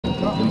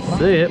can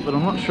see it, but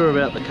I'm not sure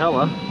about the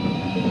colour.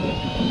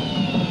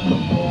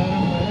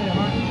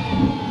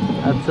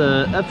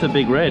 That's a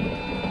big red.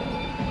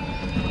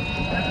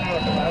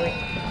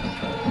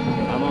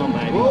 Come on,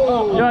 baby. You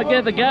want to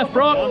get the gaff,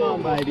 Brock? Come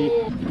on, baby.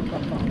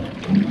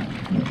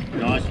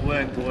 Nice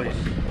work, boys.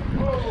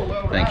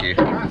 Thank you.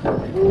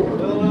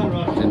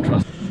 Didn't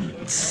trust.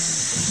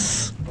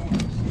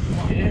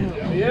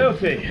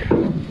 Beauty.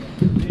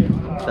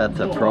 That's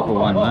a proper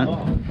one, mate.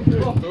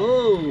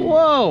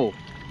 Whoa!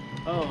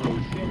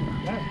 Holy shit,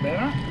 that's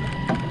better.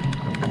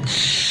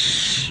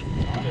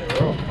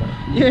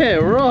 Yeah,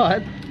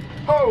 right.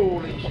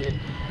 Holy shit.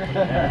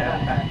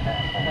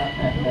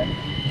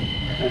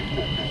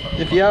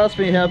 If you asked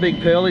me how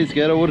big pearlies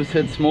get, I would have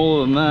said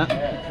smaller than that.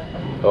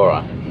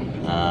 Alright.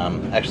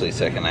 Actually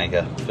second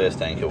anchor.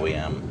 First anchor we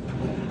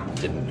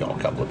didn't got a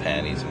couple of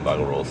panties and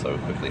bugger all, so we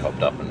quickly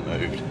hopped up and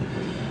moved.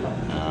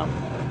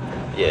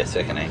 Yeah,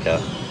 second anchor.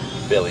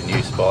 Fairly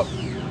new spot.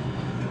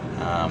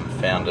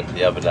 Found it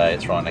the other day.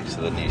 It's right next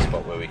to the new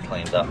spot where we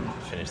cleaned up,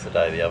 finished the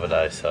day the other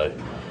day, so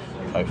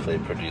hopefully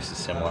it produces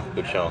similar.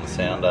 Good show on the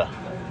sounder.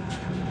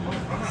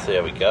 Let's see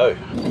how we go.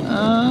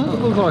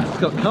 Looks like it's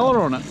got colour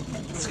on it.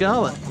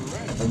 Scarlet.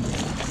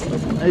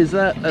 Is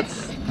that?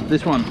 That's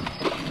this one.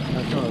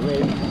 That's not a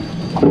red.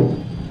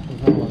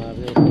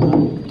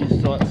 Just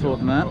start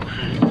sorting that.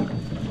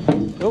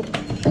 Oh,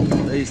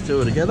 these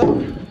two are together.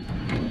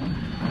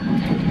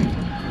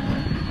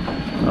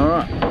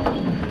 Alright.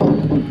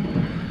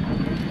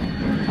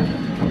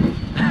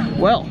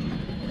 Well,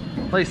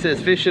 at least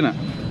there's fish in it.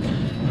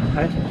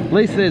 Hey? At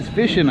least there's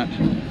fish in it.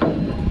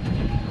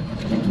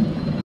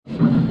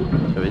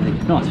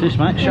 Nice fish,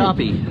 mate.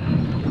 Sharpie.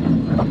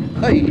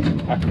 Hey!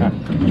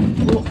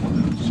 Oh,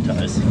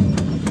 just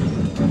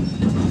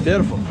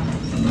beautiful.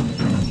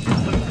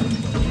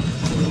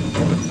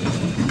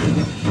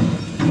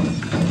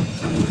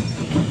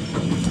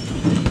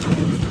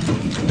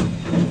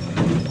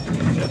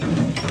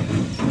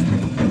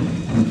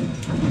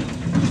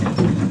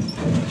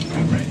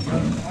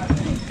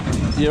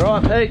 You're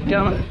right, Pete,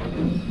 coming.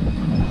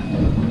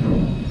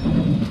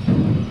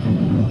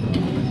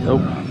 Oh.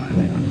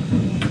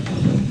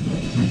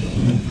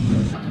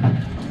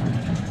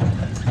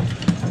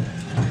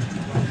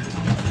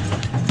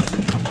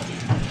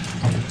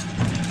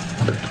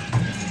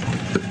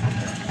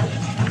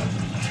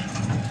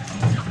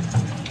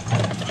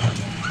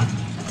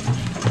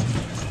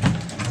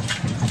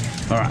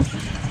 Alright.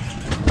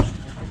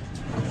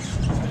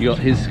 You got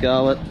his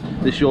Scarlet.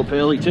 This your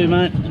pearly too,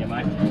 mate? Yeah,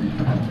 mate.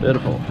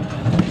 Beautiful.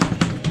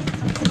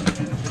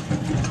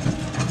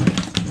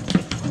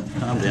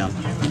 Calm down.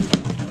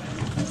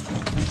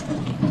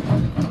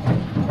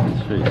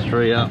 Shoot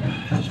three up.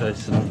 Show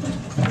some.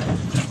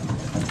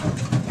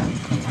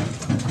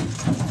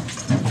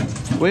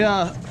 We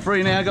are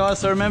free now, guys,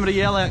 so remember to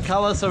yell out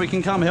colour so we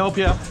can come help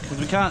you, because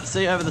we can't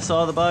see over the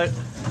side of the boat.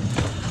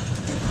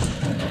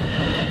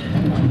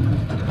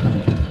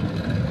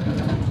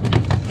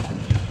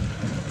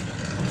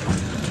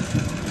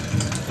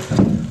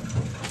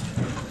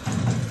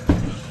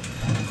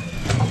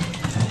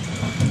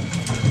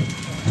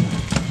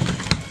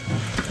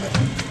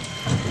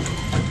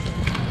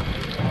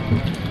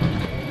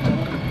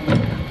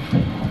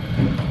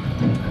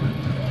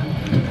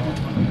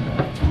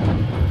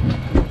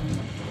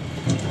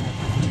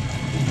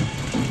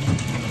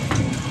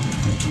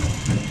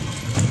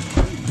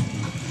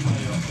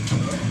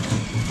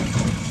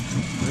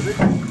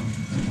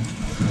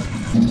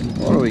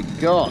 What do we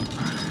got?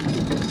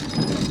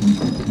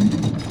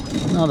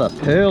 Another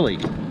pearly.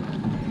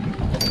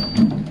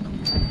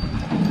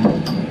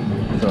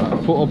 So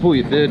I'll pull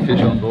your third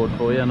fish on board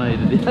for you. I know you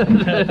did the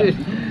other day.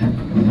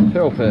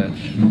 Pearl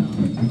Perch.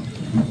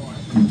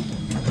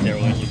 They're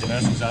all in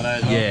Lutjanus, are they?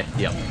 Yeah,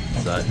 yep.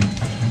 So.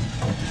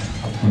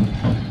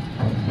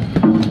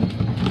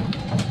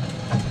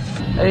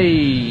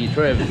 Hey,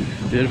 Trev.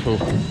 Beautiful.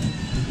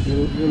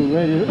 Little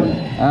red, is it?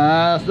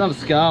 It's not a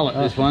Scarlet,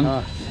 this one.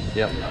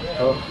 Yep.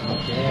 Oh,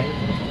 yeah.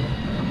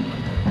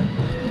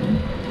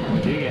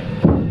 What did you get?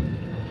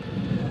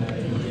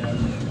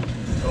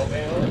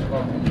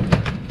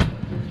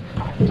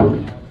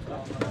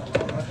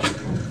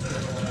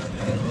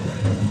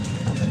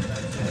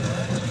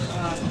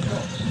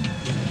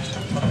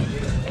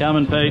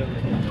 Coming, Pete.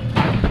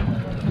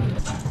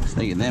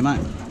 Sneak in there,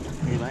 mate.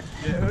 Here, mate.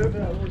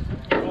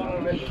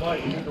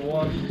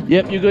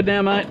 Yep, you good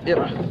now, mate?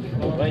 Yep.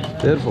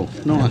 Beautiful.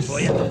 Nice.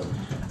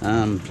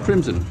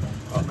 Crimson.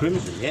 Oh,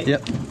 crimson, yeah?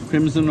 Yep.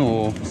 Crimson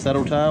or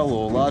Saddletail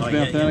or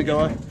largemouth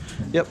Ningaloo.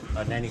 Yep.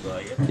 Oh,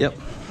 Ningaloo, yeah? Yep.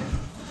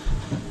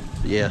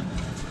 Yeah.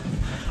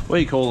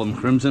 We call them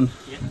crimson.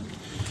 Yep.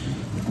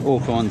 All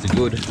kinds are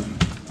good.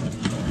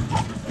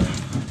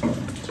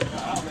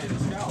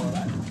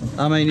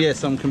 I mean,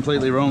 yes, I'm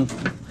completely wrong.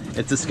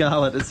 It's a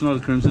Scarlet, it's not a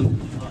crimson.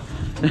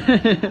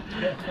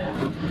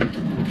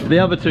 The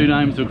other two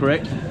names were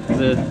correct.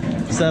 The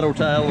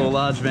Saddletail or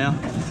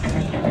largemouth.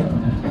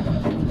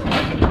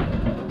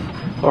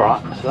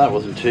 Alright, so that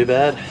wasn't too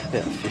bad.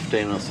 About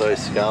 15 or so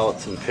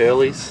Scarlets and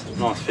Pearlies.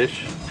 Nice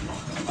fish.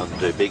 Nothing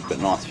too big, but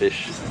nice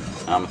fish.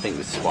 I think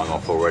this swung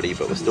off already,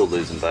 but we're still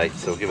losing bait,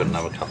 so we'll give it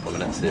another couple of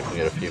minutes, see if we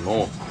can get a few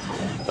more.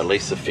 At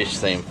least the fish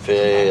seem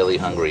fairly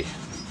hungry.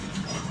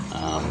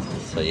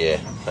 So yeah,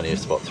 plenty of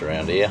spots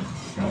around here.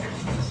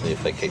 See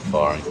if they keep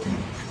firing.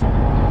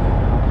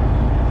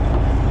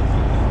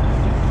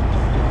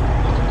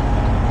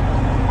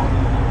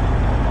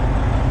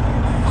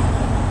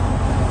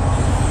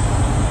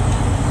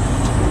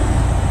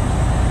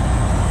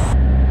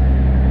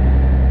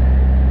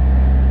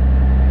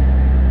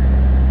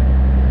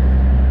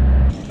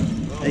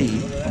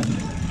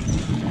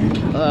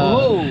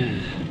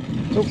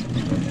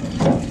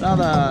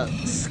 Another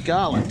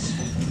Scarlet.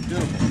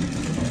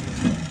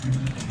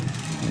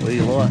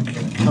 We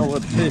like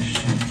coloured fish.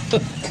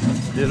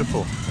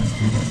 Beautiful.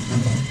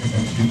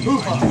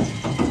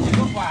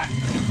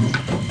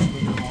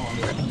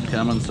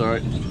 Coming,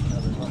 sorry.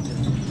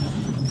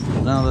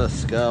 Another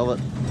Scarlet.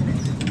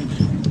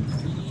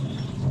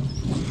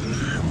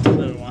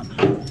 Another one.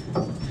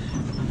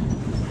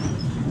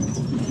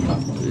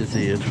 Is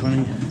he a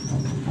 20?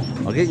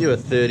 I'll get you a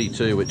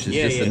 32, which is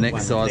just the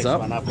next size up.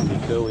 One up would be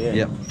cool, yeah.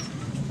 Yep.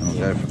 And we'll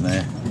go from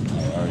there.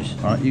 No worries.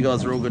 Alright, you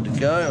guys are all good to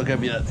go. I'll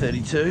give you that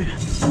 32.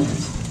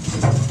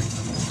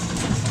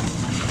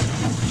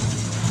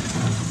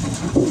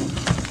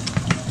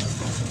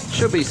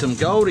 Should be some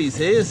goldies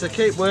here, so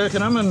keep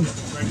working them and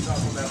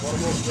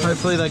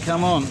hopefully they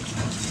come on.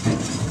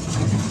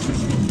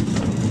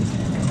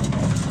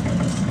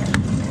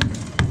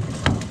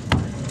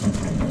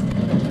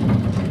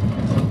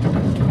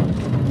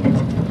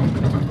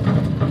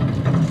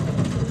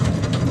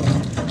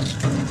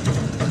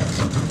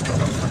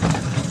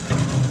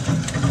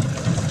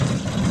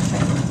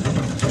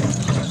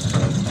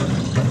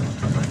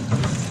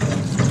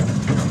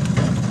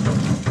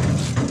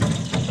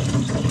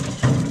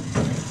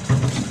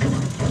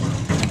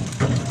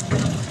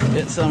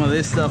 Get some of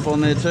this stuff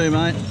on there too,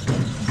 mate.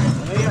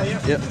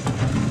 Yeah. Yep.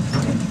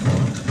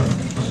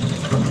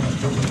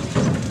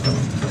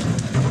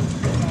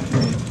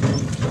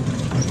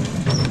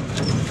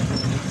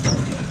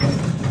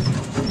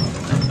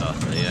 Oh,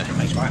 there you go.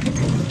 Thanks, mate.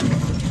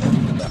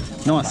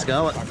 Nice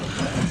Scarlet.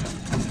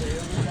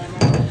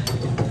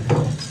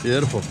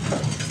 Beautiful.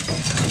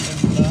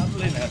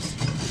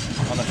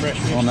 On the fresh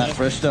fish. On that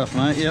fresh stuff,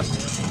 mate, yep.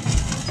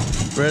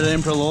 Red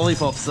Emperor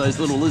lollipops, those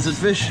little lizard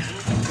fish.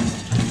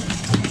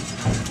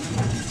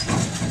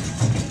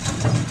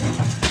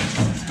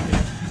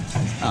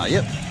 Oh,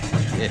 yep.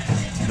 Yeah,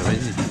 so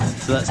easy.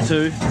 So that's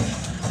 2.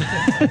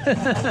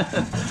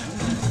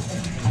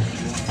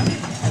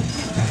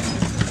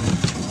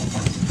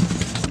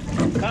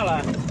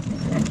 Colour.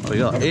 We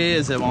got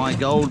ears of my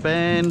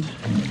Goldband.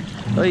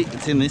 Hey,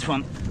 it's in this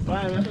one.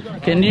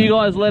 Can you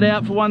guys let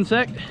out for 1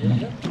 sec?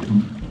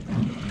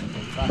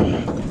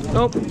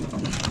 Oh.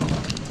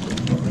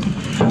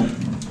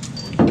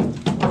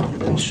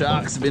 And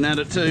sharks have been at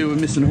it too. We're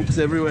missing hooks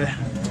everywhere.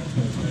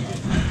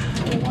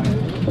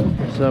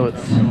 So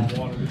it's...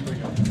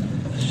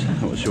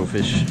 What's your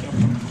fish?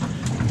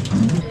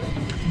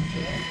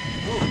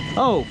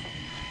 Oh,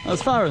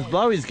 as far as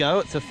blowies go,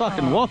 it's a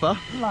fucking whopper.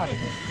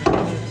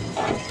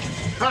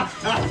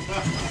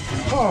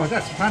 Oh,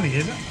 that's funny,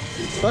 isn't it?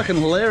 It's fucking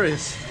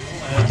hilarious.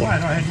 Wait,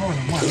 I had more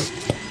than one.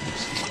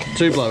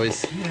 2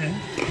 blowies. Yeah.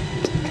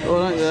 Oh,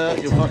 don't do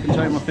that, you'll fucking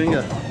take my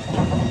finger.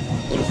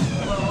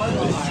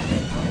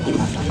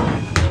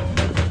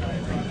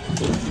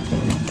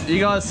 You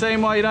guys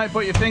seen why you don't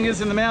put your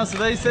fingers in the mouths of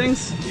these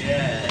things?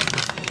 Yeah.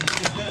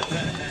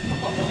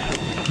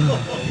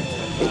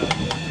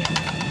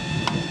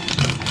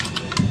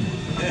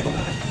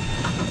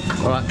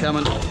 Alright,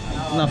 coming.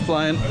 Enough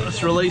playing.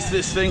 Let's release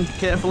this thing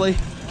carefully.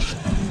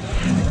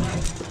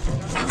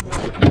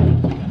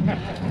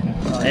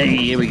 Hey,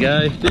 here we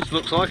go. This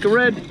looks like a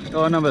red.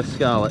 Oh, another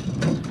Scarlet.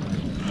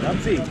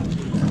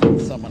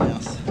 Someone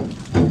else.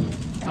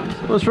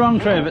 What's wrong,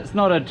 Trev? It's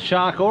not a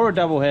shark or a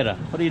double header.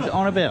 What are you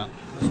on about?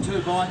 It's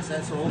 2 bites,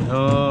 that's all.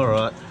 All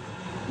right.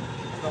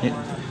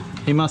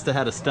 He must have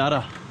had a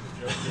stutter.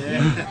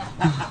 Yeah.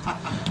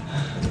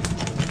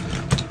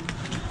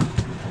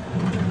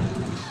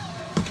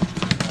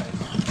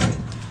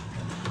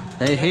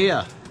 They're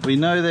here. We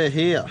know they're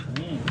here.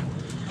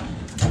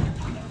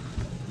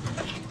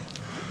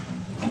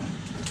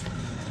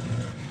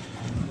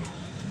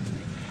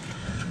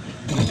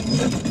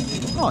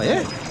 Oh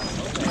yeah.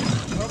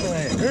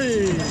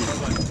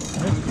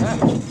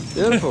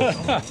 Beautiful.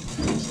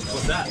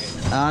 What's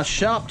that?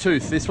 Sharp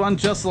tooth. This one,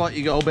 just like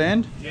your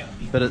Goldband, Yeah.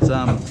 but it's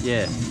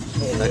yeah,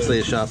 actually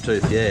a sharp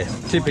tooth. Yeah,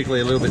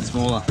 typically a little bit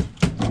smaller.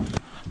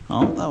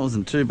 Oh, that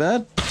wasn't too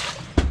bad.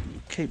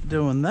 Keep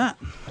doing that.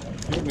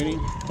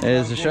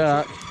 There's a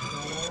shark.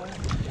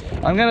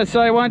 I'm going to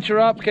say once you're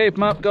up, keep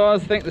them up,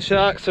 guys. I think the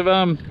sharks have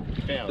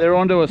they're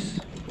onto us.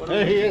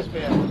 There he is,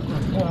 man.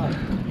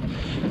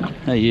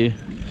 Hey you.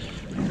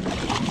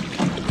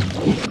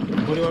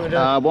 What do you want me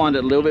to do? Wind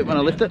it a little bit when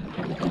I lift it.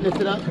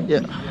 Lift it up?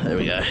 Yeah, there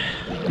we go.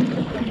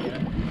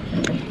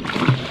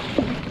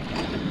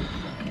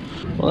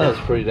 Well, that was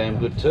pretty damn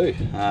good too.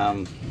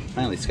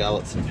 Mainly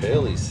Scarlets and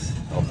Pearlies.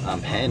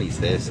 panties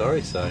there,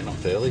 sorry, so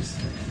not pearlies.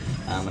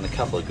 And a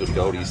couple of good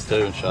goldies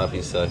too and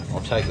sharpies, so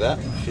I'll take that.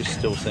 Fish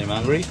still seem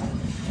hungry,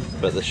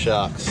 but the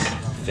sharks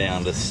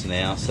found us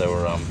now, so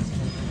we're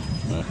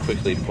gonna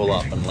quickly pull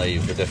up and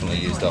leave. We definitely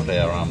used up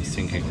our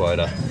sinker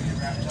quota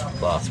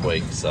last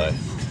week, so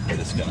we're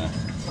just gonna,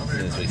 as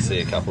soon as we see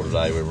a couple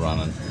today, we're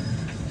running.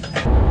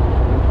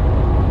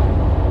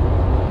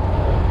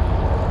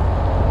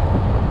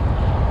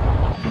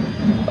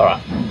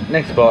 Alright,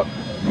 next spot,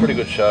 pretty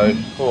good show, a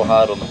little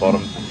hard on the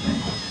bottom.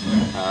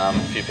 A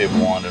few people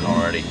winding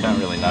already, don't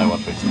really know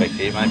what to expect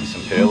here. Maybe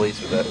some pearlies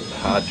with that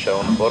hard show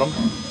on the bottom.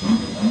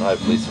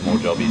 Hopefully some more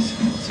jobbies.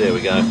 So here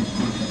we go.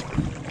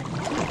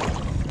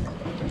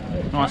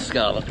 Nice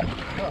Scarlet.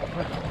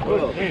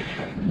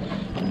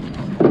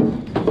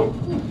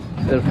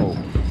 Beautiful.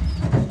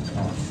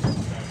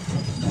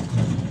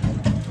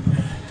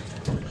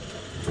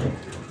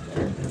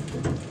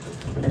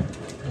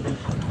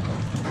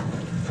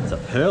 It's a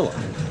pearler.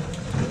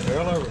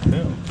 Pearl over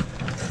pearl.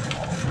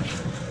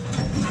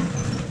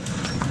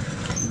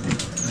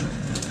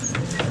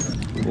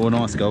 Oh,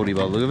 nice goldie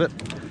by the look of it.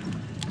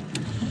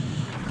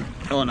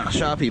 Oh no,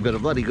 sharpie, but a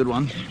bloody good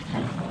one.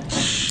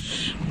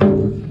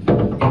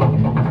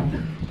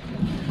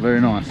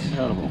 Very nice.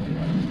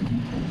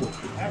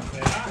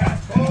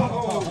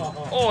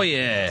 Oh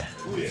yeah.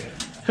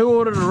 Who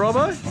ordered a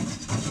Robbo?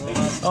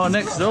 Oh,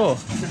 next door.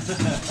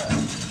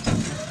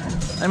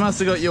 They must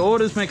have got your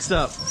orders mixed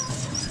up.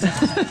 You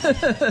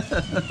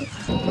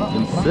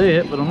can see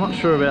it, but I'm not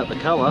sure about the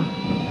colour.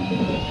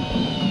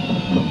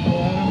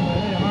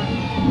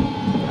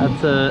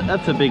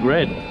 That's a big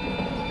red.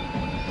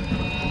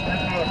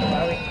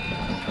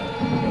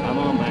 Come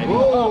on, baby. You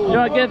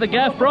want to get the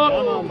gaff, Brock?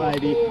 Come on,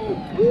 baby.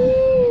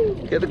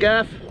 Get the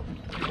gaff.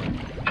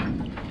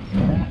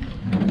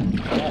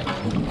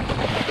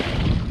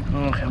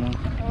 Oh, come on.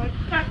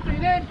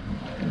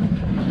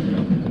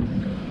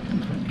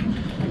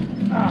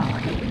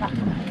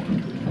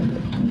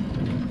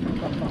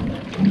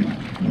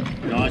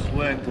 Nice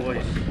work,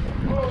 boys.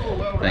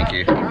 Thank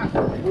you.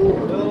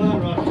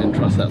 Didn't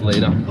trust that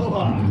leader.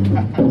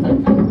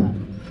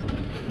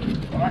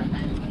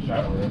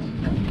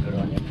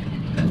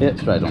 Yeah,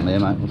 straight on there,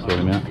 mate. We'll sort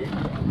him out.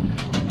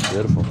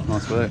 Beautiful.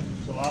 Nice work.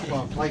 Well,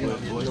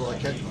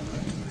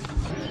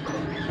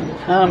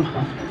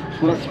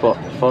 that spot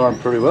firing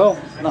pretty well.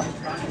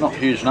 Not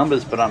huge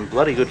numbers, but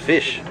bloody good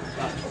fish.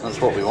 That's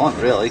what we want,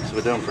 really, because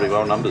we're doing pretty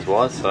well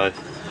numbers-wise. So,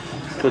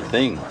 good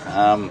thing.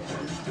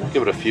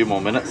 Give it a few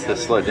more minutes to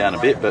slow down a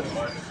bit, but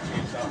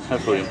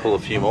hopefully we can pull a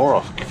few more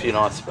off. A few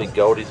nice big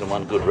goldies and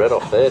one good red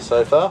off there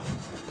so far.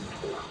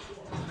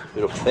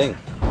 Beautiful thing.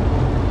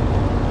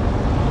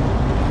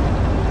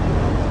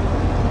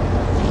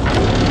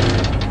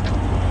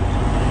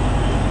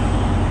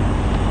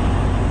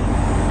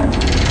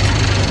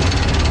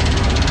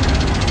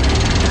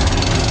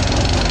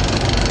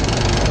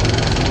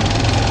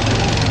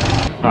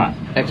 Alright,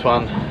 next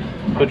one.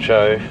 Good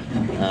show.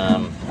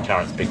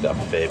 Current's picked up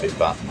a fair bit,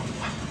 but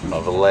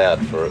I've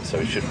allowed for it, so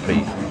we should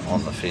be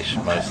on the fish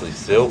mostly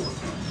still.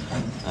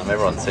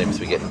 Everyone seems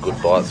to be getting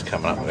good bites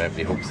coming up with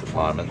empty hooks at the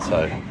moment,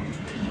 so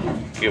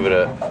give it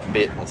a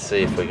bit and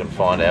see if we can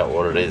find out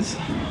what it is.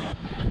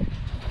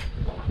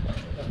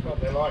 That's what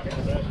they like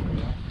in the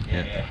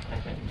Yeah.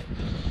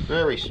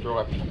 Very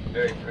stripy,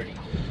 very pretty.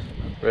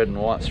 Red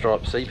and white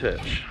striped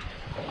Seaperch.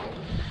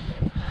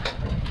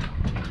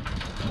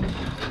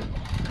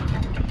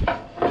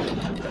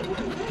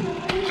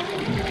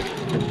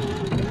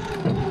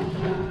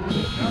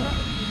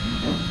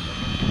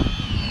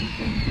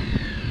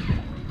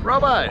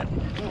 Robbo!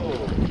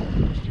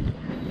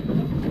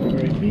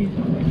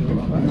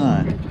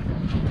 No.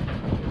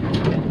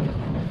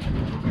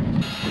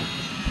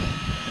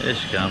 There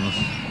she comes.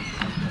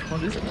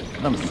 What is it?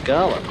 I'm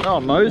Scarlet. Oh,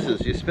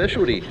 Moses, your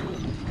specialty.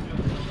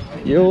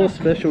 Your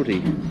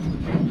specialty.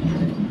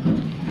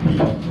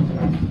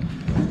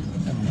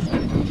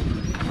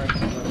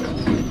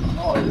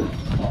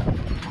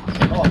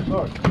 Oh,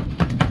 sorry.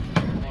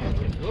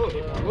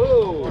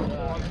 Whoa!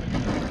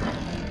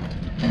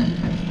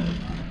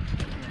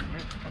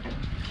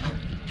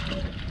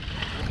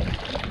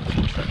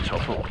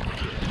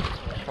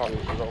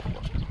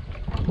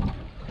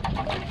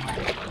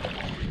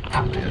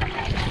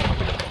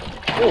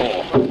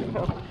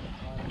 Oh,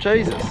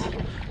 Jesus.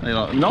 He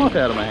like a knife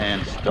out of my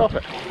hand. Stop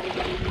it.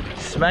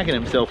 Smacking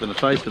himself in the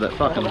face with that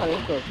fucking... I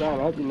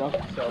hope he knocked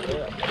himself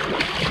out.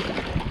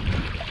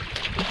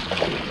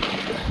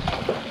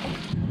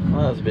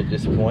 Well, that was a bit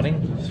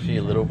disappointing. There's a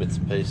few little bits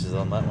and pieces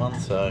on that one,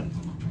 so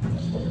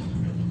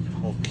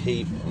we'll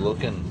keep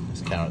looking.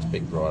 This current's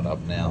picked right up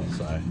now,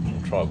 so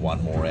we'll try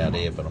one more out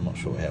here, but I'm not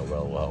sure how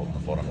well we'll hold on the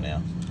bottom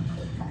now.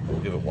 We'll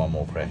give it one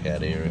more crack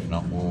out here. If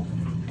not, we'll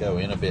go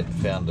in a bit.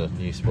 Found a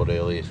new spot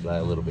earlier today,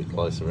 a little bit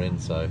closer in,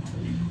 so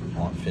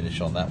might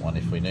finish on that one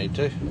if we need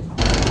to.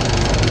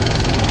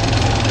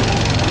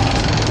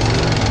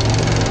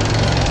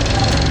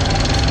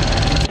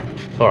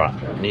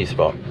 Alright, new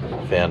spot.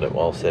 Found it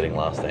while setting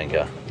last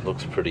anchor.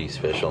 Looks pretty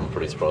special. I'm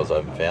pretty surprised I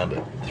haven't found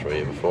it 3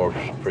 years before.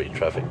 It's a pretty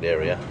trafficked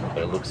area, but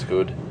it looks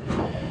good.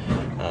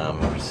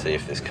 See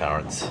if this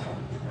current's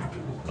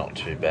not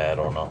too bad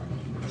or not.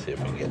 See if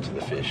we can get to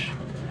the fish.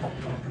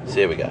 So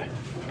here we go.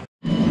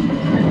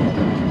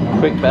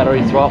 Quick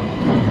battery swap.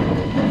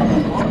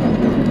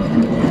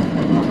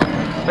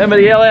 Remember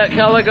the yell out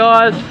colour,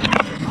 guys?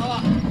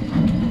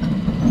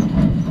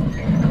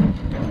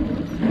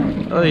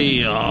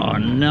 Oh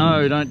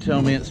no, don't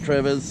tell me it's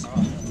Trevor's.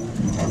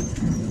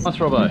 Nice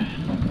Robbo.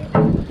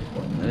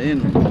 Get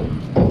in.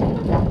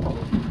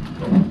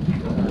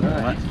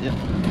 Right, yep.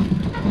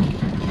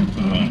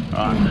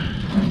 Right.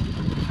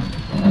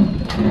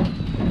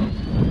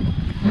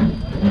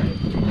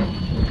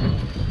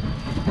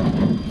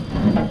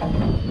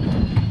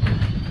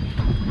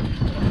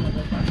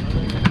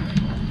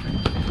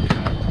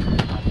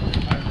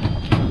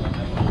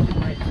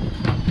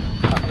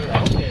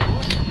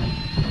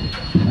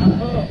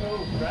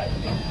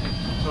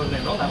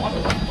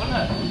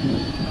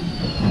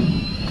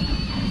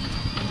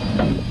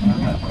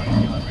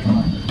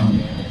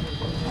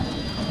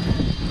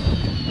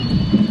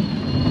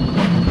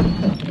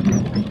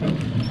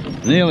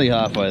 Nearly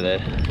halfway there.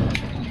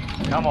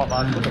 Come on,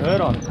 bud, put the herd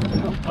on.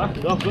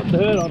 I've got the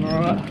herd on,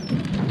 alright.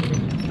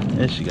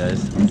 There she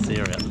goes. See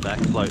her out the back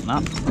floating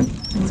up.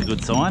 It's a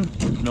good sign.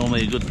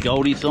 Normally a good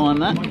Goldie sign,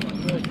 that.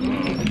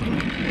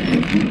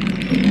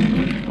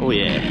 Oh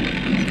yeah.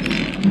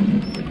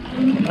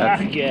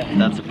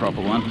 That's a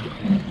proper one.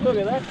 Look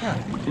at that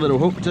cunt. Little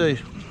hook too.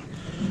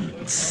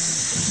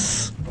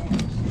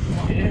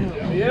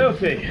 Yeah,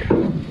 beauty.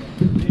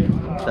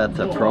 That's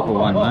a proper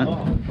one, mate.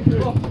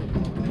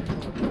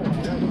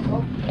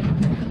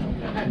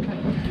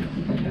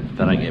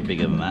 But I get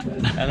bigger than that.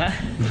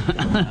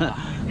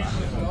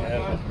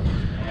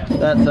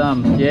 That's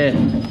yeah.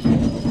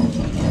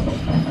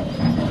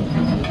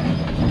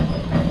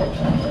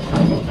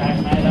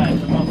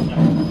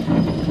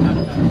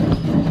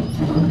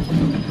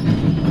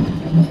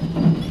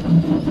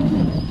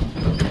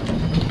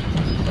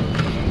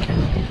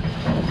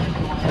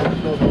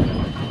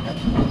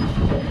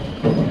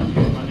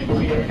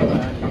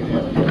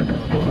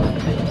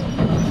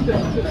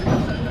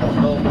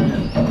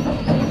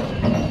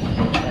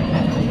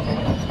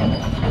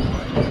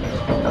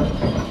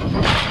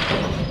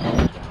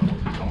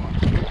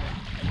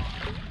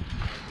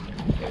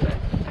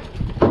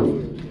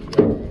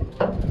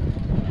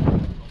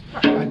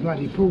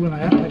 Bloody pulling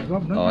out that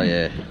gob, don't Oh they?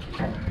 yeah.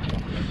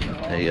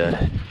 There you go.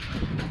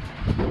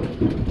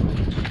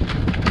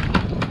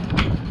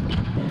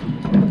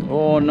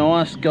 Oh,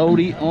 nice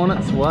Goldie on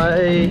its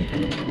way.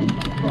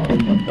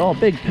 Oh,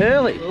 big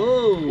pearly.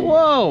 Ooh.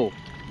 Whoa.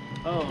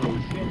 Oh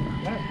shit,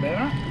 that's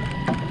better.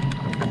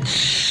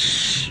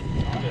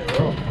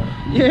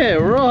 Yeah,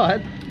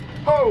 right.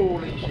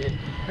 Holy shit.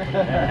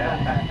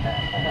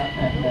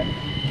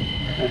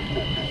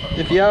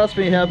 If you asked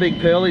me how big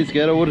pearlies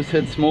get, I would have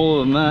said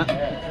smaller than that.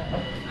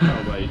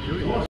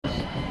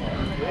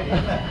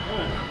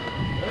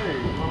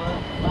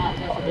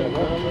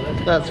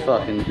 That's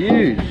fucking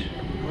huge.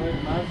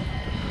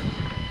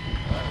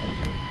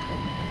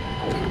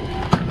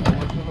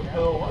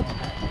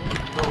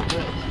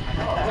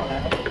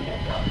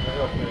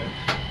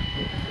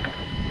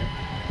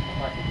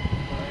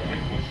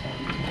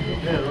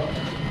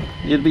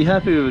 You'd be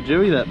happy with a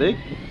Dewey that big.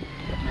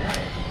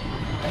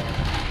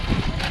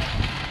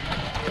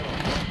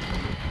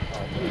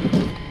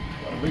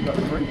 We got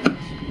 3.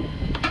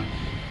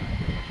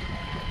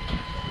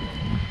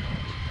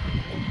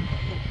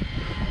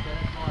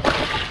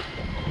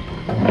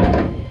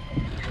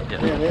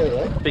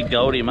 Yeah. Big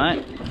Goldie,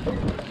 mate.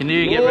 Can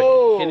you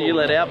can you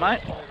let out, mate?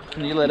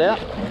 Can you let out?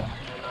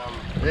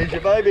 There's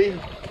your baby.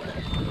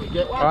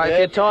 Get one. Alright, if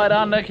you're tied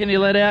under, can you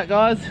let out,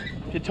 guys?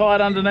 If you're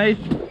tied underneath.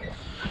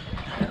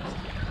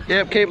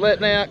 Yep, keep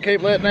letting out,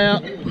 keep letting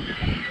out.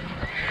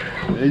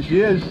 There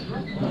she is.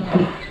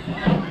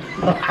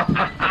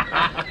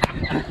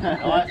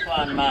 Nice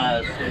one,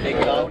 Mars. Big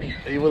Goldie.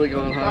 He would have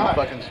gone home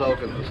fucking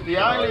sulking. It's the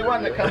only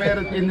one that come out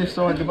in this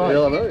side of the boat.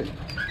 Yeah, I know.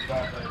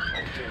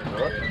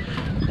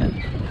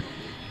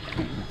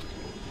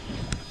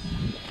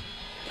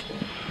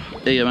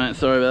 There you go, mate.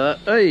 Sorry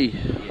about that. Hey.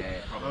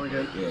 There we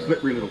go.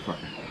 Slippery little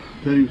fucker.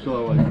 Turn him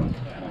sideways.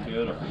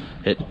 Beautiful.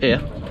 Yeah.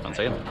 1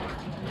 second.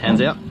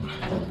 Hands out.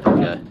 There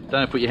we go.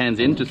 Don't put your hands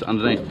in, just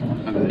underneath.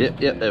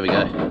 Yep, there we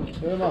go.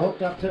 Where am I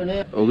hooked up to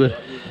now? All good.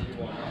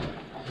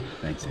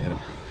 Thanks, Adam.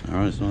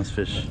 Alright, it's a nice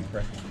fish.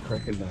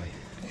 Cracking day.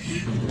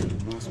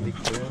 Nice big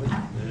pearly.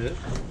 Yeah.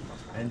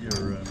 And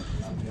your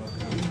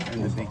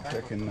and the big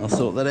cracking. I'll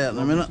sort that out in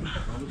a minute.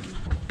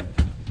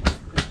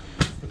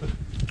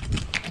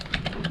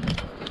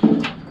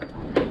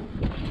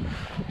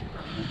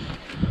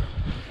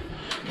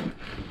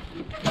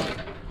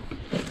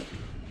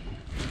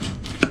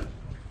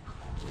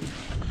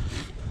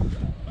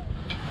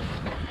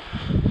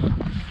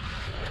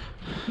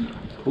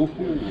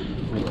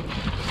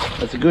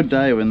 It's a good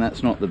day when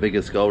that's not the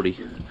biggest Goldie.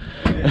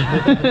 Bloody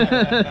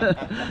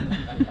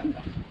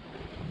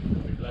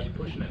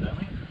pushing it, don't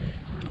we?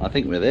 I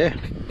think we're there.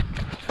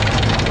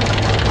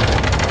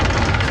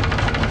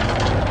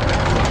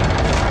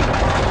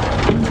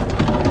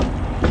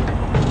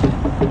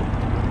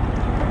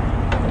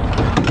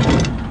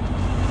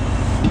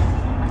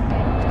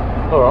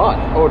 Alright,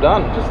 all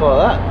done, just like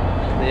that.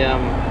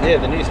 Yeah,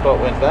 the new spot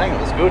went bang,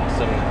 it was good.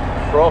 Some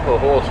proper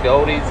horse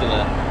goldies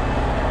and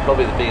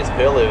probably the biggest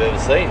pearl I've ever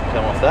seen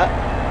come off that.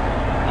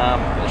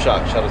 The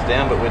shark shut us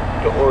down, but we'd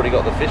already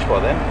got the fish by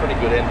then. Pretty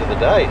good end of the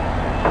day.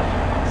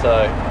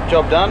 So,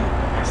 job done.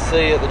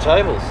 See you at the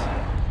tables.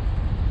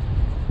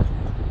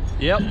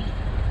 Yep.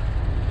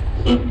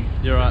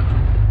 You're right.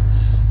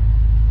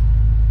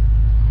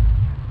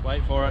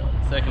 Wait for it.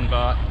 Second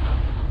bite.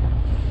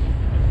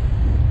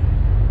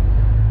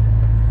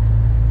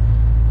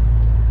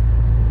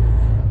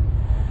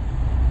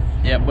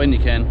 Yep, when you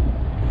can.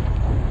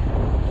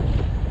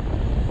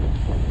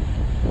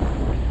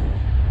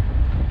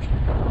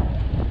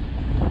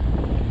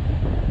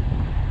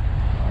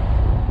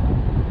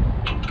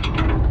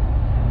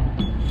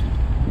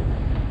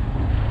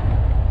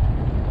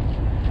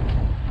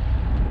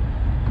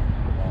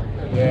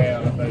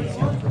 Yeah, I'll bet it's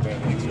for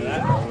about next to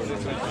that.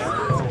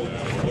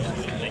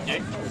 Thank you.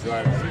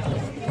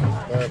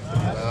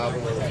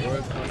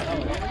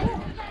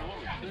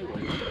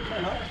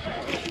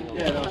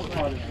 Yeah, that was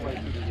fine.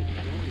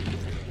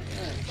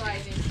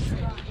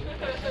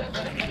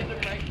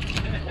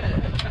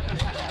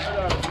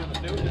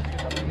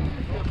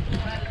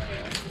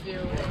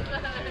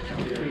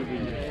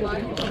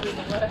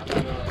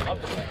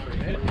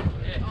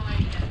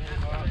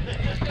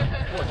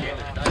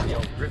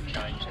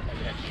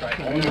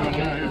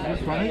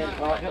 This one is?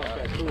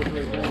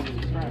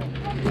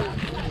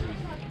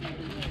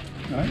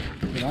 No?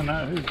 You don't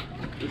know who?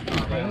 I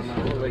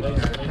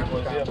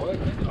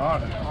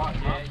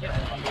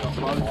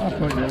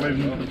thought you were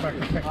leaving the back of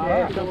the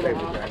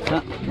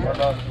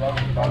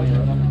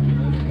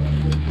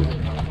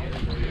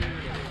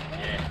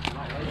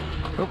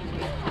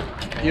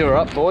You're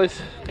up,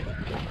 boys.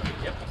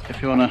 If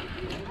you want to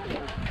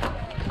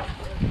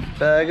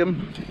bag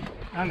them.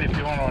 And if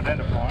you want to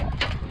identify them.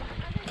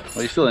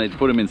 Well, you still need to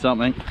put them in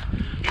something.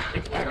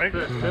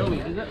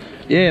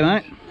 Yeah,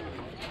 mate.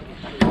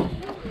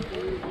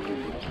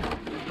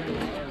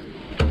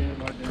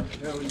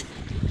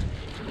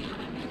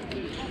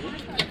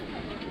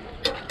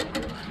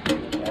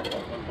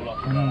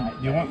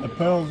 You want the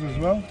pearls as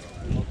well?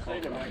 You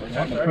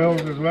want the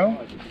pearls as well?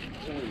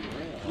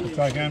 To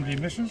take home to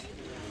your missus?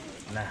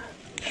 Nah.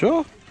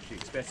 Sure. She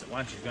expects it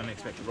once, she's going to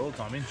expect it all the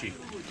time, isn't she?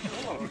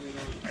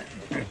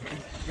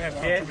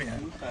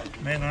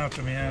 Men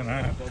after me own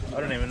heart. I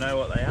don't even know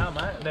what they are,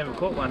 mate. I've never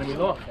caught one in my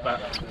life,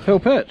 but... Pearl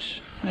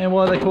Perch. And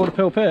why are they called a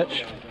Pearl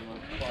Perch?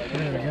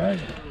 There we go.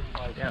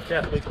 Down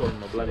south we call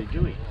them a bloody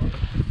dewy.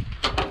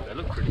 They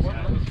look pretty good.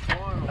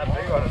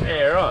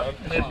 Yeah, right.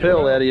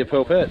 Pearl out of your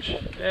Pearl Perch.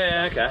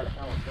 Yeah, okay.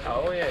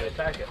 Oh yeah,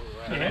 take it.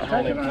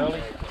 Yeah,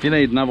 If you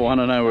need another one,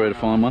 I know where to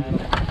find one.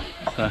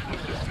 So.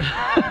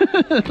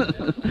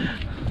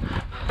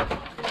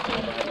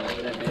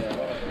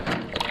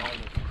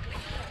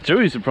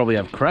 Dewies would probably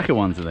have cracker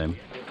ones of them.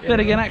 Then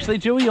again, actually,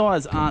 dewy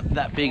eyes aren't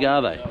that big,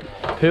 are they?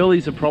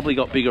 Pearlies have probably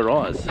got bigger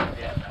eyes.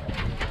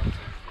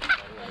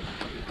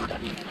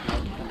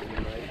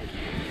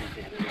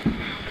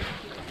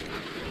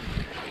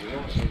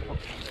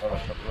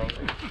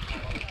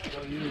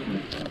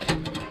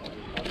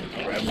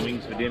 grab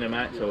wings for dinner,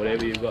 mate, so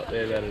whatever you've got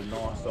there that are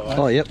nice size.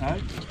 Oh, yep. No?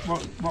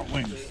 What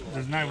wings?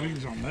 There's no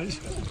wings on these.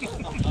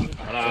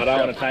 I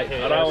don't want to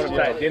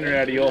take dinner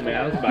out of your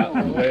mouths, but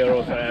we're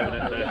also having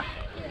it too.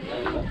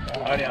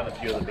 Only on a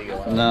few of the bigger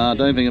ones. No, I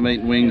don't think I'm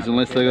eating wings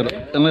unless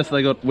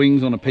they got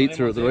wings on a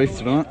pizza at the Reef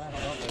tonight.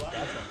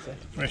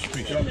 Fresh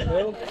fish.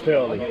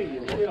 Pearly.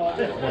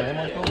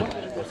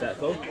 What's that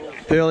called?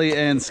 Pearly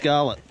and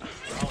Scarlet.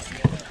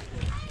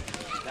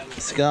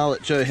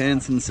 Scarlet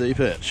Johansson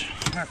Seaperch.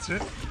 That's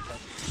it.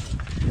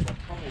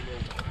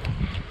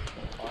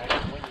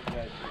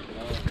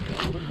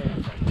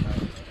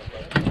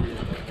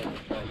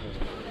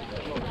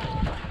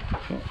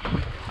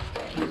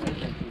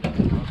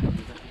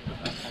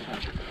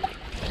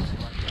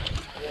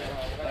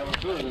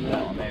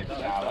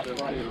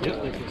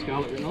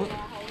 Scarlet, not?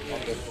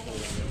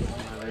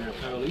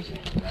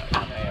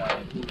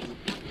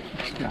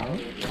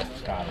 Scarlet.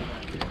 Scarlet.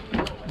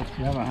 What's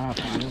the other half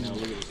on it?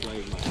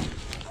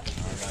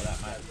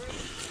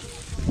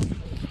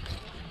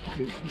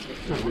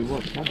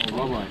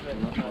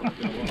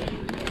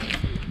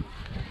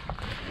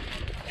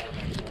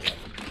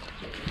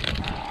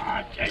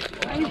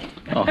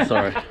 Oh,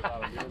 sorry.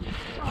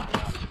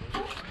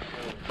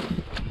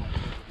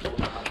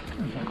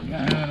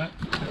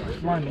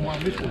 Explain to my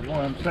missus why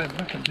I'm so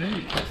fucking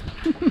dirty.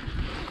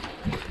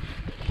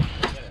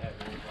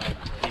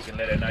 You can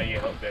let her know you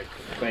helped her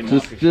clean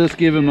Just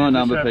give him my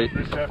number, Pete.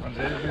 This happens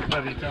every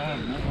bloody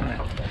time, don't worry.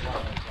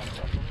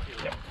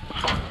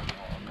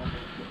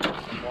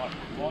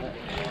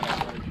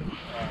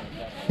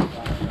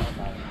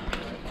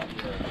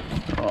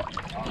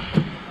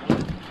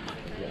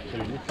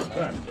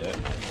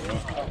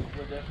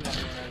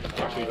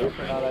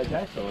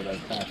 Okay, so those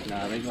cast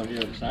now, these ones here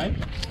are the same.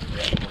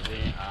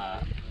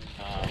 Yeah.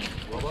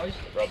 Robos?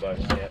 Robos,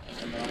 yeah.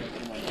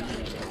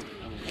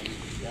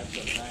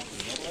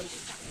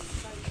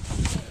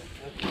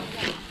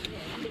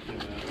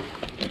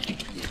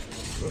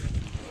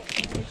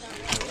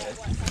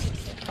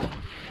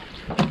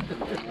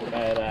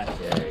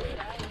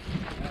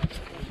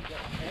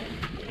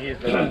 Here's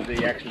the ones that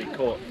he actually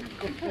caught.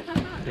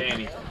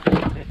 Danny.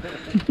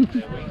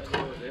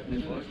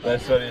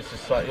 That's what it's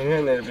just like, you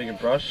don't need a bigger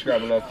brush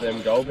scrubbing off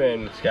them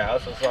Goldband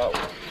scales. It's like,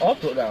 I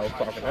thought they were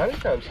fucking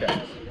honeycomb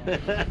scales.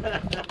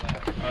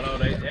 I know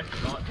they have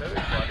tonight too, so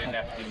I didn't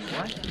have to give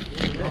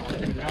them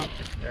away.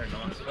 They're a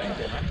nice thing.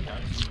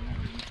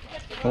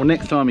 Well,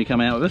 next time you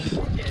come out with us,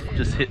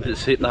 just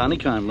hit the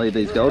honeycomb, leave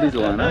these goldies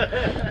alone, huh?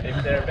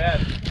 If they're about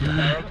a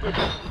good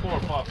 4 or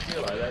 5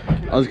 kilo,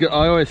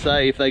 I always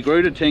say if they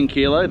grew to 10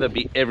 kilo, they'd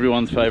be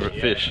everyone's favourite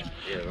fish.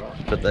 Yeah,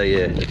 right. But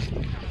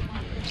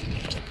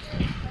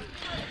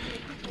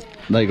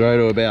they grow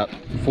to about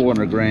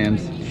 400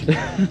 grams. It's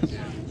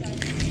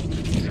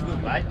a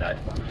good bait though.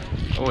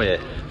 Oh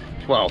yeah.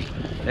 Well,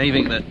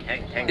 anything that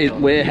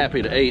we're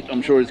happy to eat,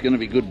 I'm sure it's going to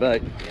be good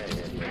bait.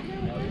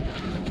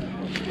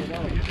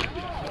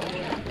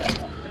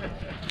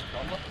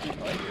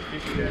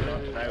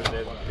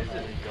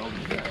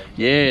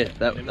 Yeah,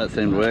 that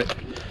seemed to work.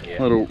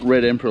 Yeah. Little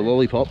red emperor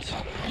lollipops.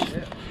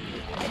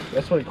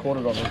 That's what he caught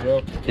it on as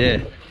well.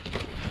 Yeah.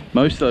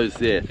 Most of those,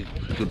 yeah,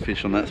 good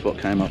fish on that spot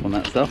came up on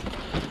that stuff.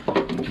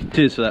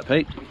 Cheers for that,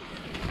 Pete.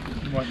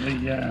 What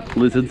the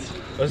Lizards.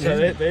 So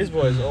these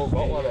boys all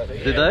got one, I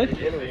think. Did they?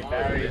 The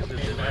barriers, the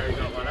barrier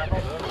got one up.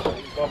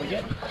 What we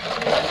get?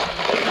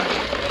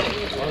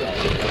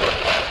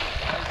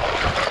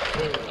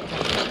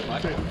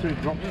 two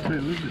drops,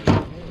 2 lizards.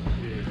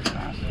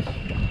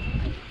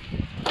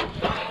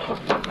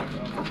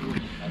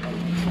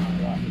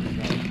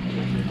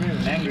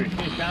 Angry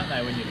fish, aren't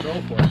they, when you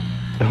draw for it?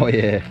 Oh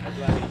yeah.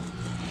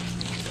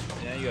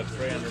 You know, you got a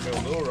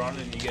 300mm lure on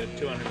and you get a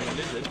 200mm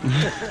lizard.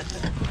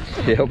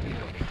 Yep.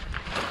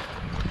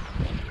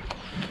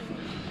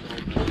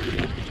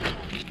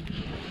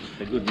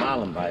 They're good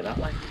marlin bait,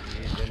 aren't they?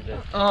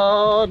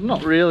 Oh,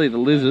 not really the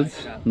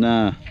lizards.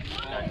 Nah.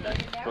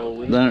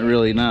 They don't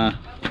really, nah.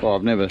 Well,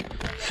 I've never,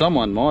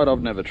 someone might,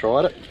 I've never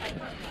tried it.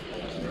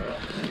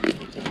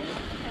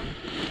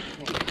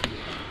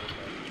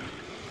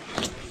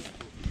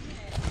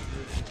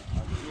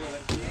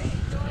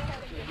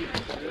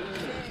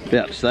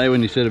 About to say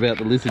when you said about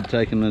the lizard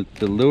taking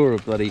the lure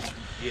of bloody,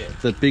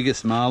 it's the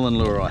biggest marlin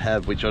lure I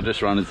have, which I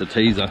just run as a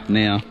teaser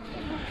now.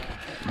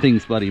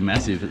 Thing's bloody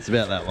massive, it's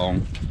about that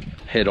long.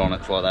 Head on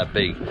it's like that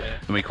big,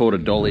 and we caught a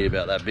dolly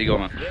about that big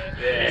on it.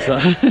 Yeah. So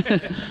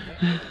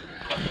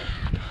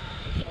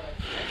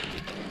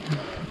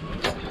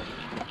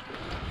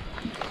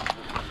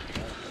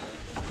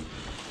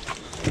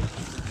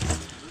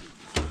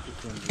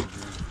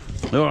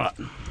all right.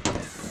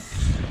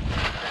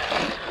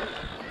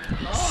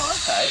 Oh,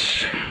 okay.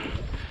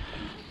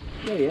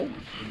 Yeah, yeah.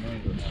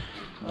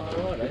 Oh,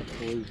 right,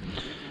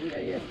 yeah,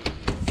 yeah.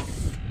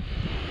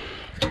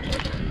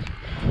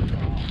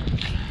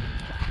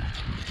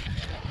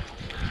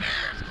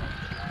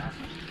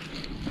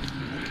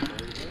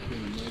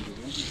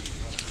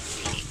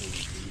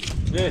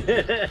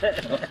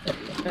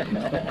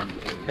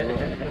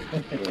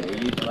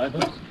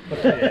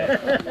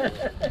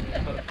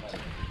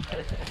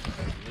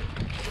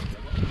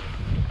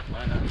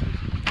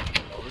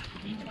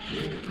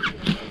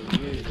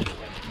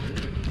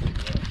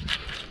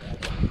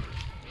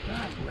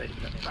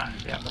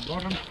 Down the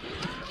bottom.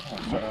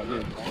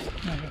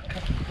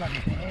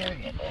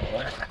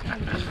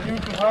 You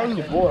can hang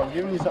your board, I'm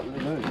giving you something to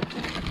do.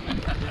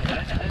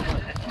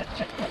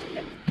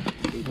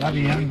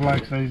 Bloody young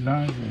blokes these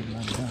days,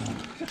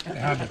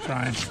 they're hard to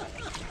train.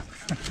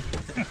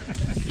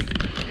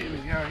 Here we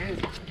go again.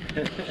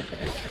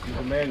 He's a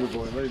man,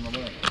 boy, leave him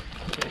alone.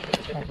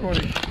 I thought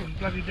he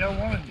bloody Del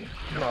wanted you.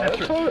 No, I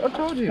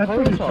told you. That's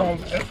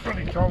what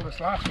he told us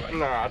last week.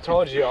 No, I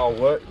told you I'll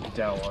work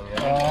Dell on you.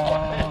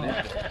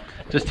 Oh,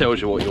 Just tells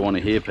you what you want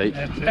to hear, Pete.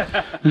 that's it.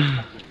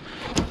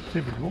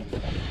 Typical.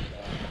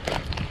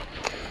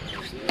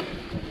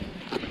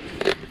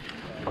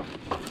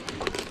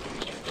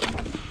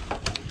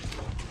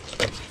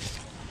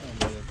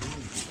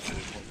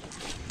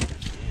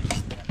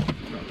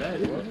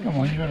 Come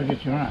on, you gotta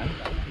get your own.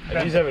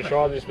 Have you ever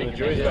tried this big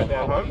juice back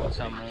down home?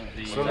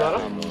 Swim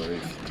ladder?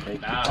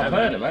 I've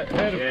heard of it.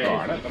 Heard of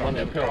it, but I've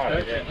never tried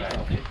it.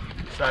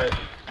 So,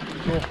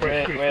 we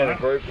had a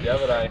group the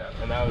other day,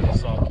 and they were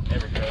just like,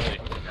 every curly,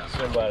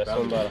 swim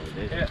bladder.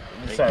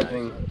 Same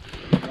thing.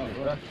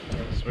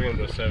 So we're going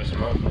to do a service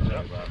from home.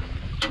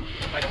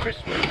 Like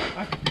Christmas.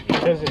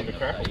 Turns into a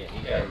crack.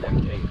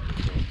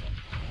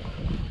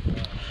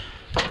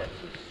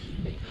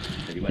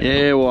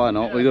 Yeah, why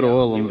not? We got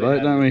oil on the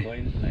boat, don't we?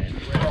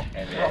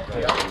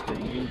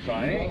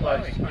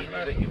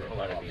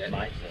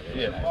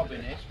 Yeah.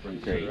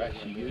 There you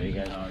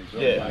go.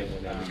 Yeah.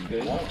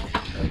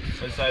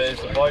 And so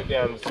there's a bloke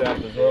down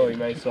south as well. He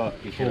makes like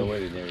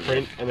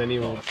print, and then he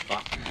will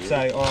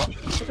say, "Oh,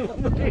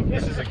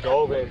 this is a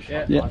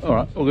Goldband." Yeah, all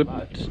right, all good.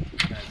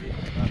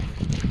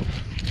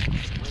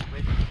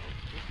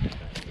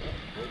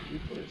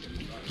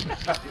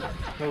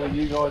 So when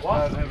you guys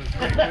started having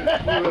 3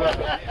 minutes,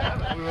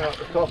 we went up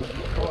the top of the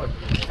side.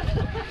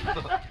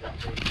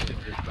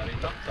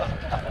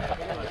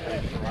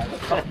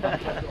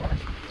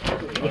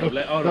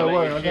 Don't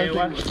worry, I don't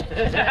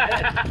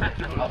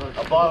think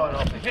I'll buy one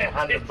off you for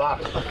 $100.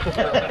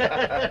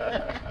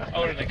 I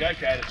want to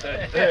negotiate it too.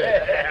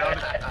 I'll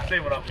just see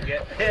what I can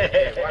get. I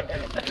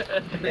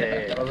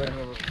reckon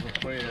it was a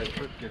 3-hour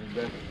trip getting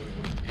back.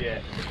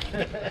 Yeah.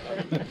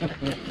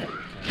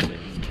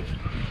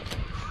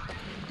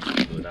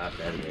 Good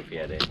after having if you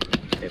had a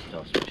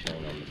F-toss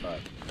machine on the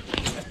boat.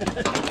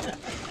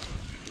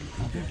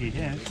 I think he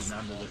has.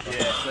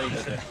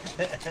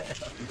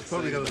 It's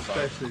probably got a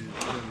special.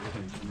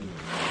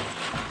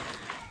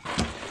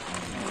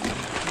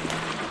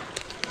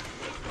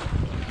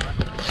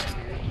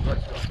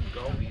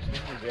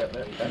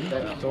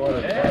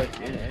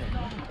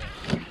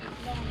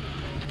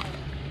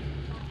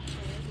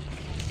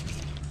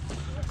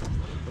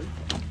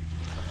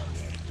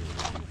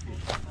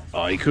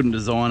 Oh, you couldn't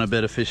design a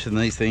better fish than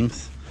these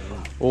things.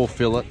 Or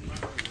fillet.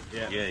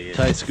 Yeah.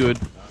 Tastes good.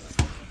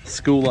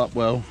 School up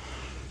well.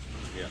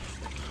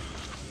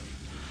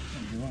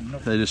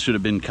 They just should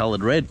have been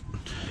coloured red.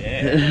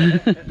 Yeah.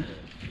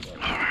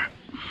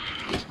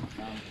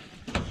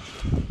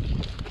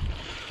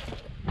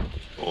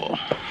 Oh.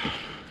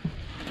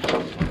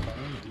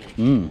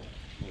 Mm.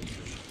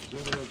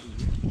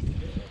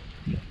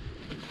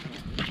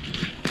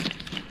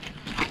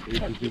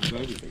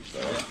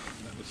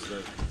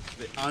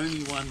 The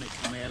only one that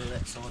came out of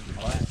that side of the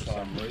boat.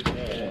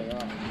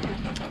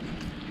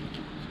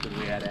 Because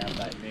we had our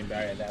bait, me and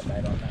Barry had our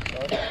bait on that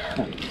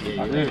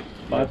side.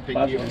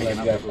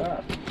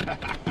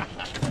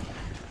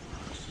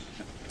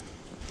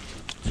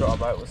 So our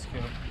boat was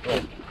skinning.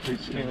 What's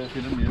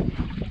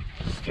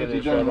he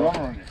doing wrong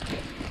on it?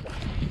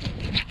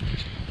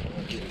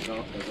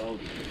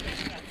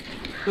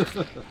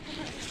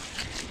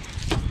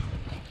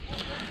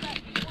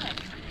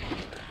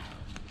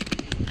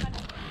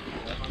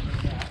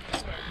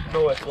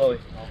 North Lily.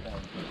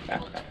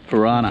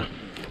 Piranha.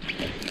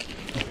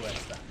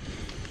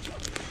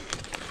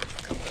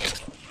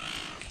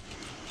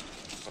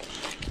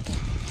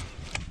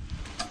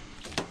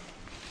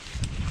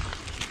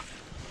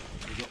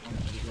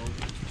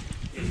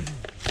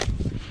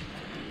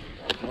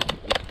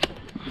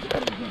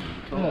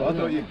 Oh, I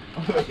thought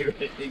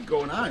you'd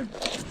gone home.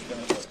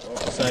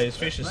 So his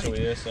fish is still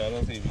here, so I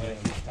don't think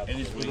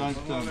he's Don't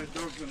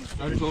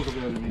talk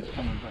about him, he's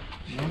coming back.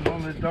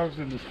 Don't let dogs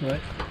in the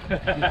street. Oh,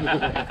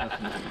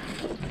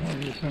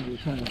 you're somebody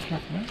trying to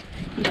chuck me.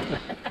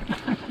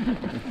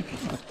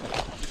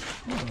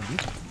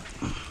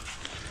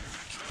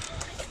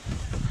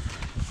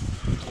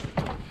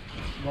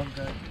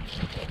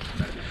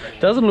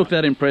 Doesn't look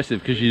that impressive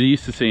because you're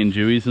used to seeing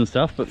dewies and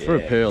stuff, but for a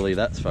pearly,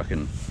 that's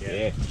fucking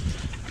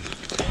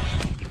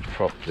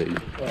property.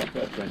 Well, our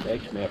first went to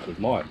Exmouth with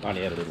Mike,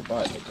 only had a little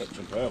boat, they kept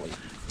them early.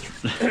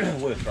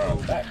 We're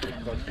throwing back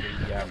because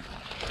the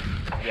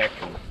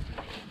actual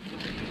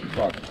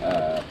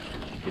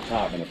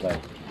department of the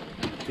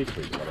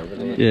fisheries or whatever,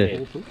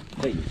 they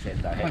said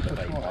they had to be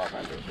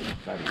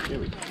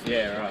 500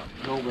 Yeah, right.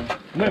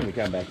 When we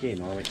come back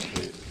in, I went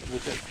to,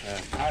 was it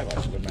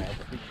Taylor when they had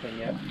the fish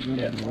thing out?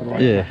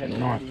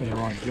 Nice for the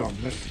right job.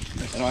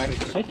 And I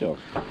actually said to him,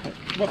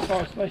 what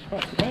size are they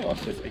supposed to be? I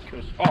said,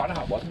 because, oh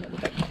no, it wasn't, it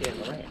was actually down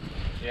the ramp.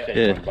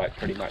 Yeah. One boat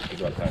pretty much, you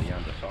got only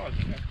undersized.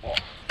 You go, oh.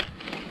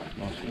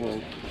 I said, well,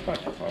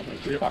 supposed to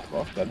 500, fuck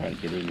off, they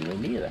don't get anywhere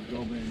near that.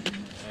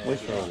 We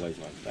throw all these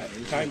like that.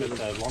 Same as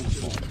those long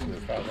small, we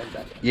throw them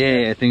back.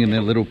 Yeah, thinking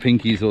they're little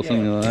pinkies or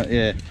something like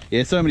that.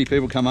 Yeah, so many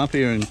people come up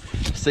here and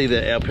see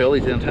our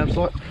pearlies down tap. It's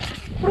like,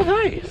 what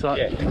are they? It's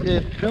like,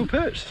 Pearl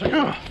Perch. It's like,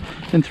 oh.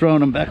 And throwing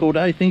them back all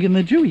day thinking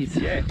they're dewies.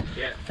 Yeah.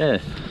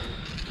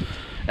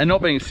 And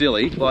not being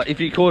silly, like if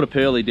you caught a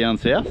pearly down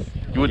south,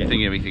 you wouldn't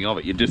think anything of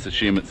it. You'd just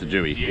assume it's a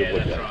dewie. Yeah,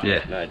 that's right.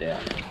 Yeah. No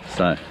doubt.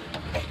 So,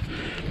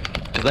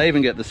 because they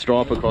even get the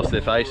stripe across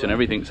their face and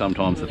everything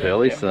sometimes, the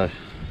pearlies, so.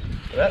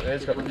 That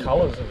there's got the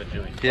colours of a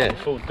dewie. Yeah.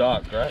 Full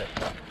dark grey.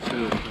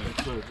 Pearl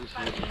Perch.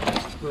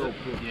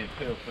 Yeah,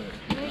 Pearl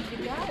Perch. Where'd you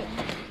go?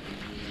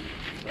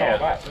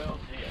 Yeah.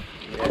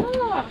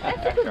 Oh,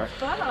 that's a good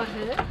spot, I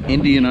heard.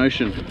 Indian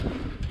Ocean.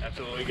 That's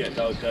what we get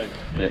those too.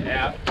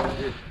 Yeah. Out.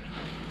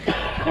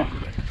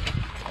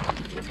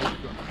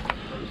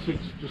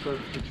 Just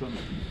over 600.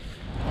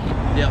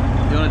 Yep,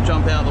 you want to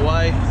jump out of the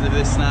way, because if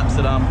this snaps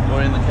it,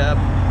 we're in the cab.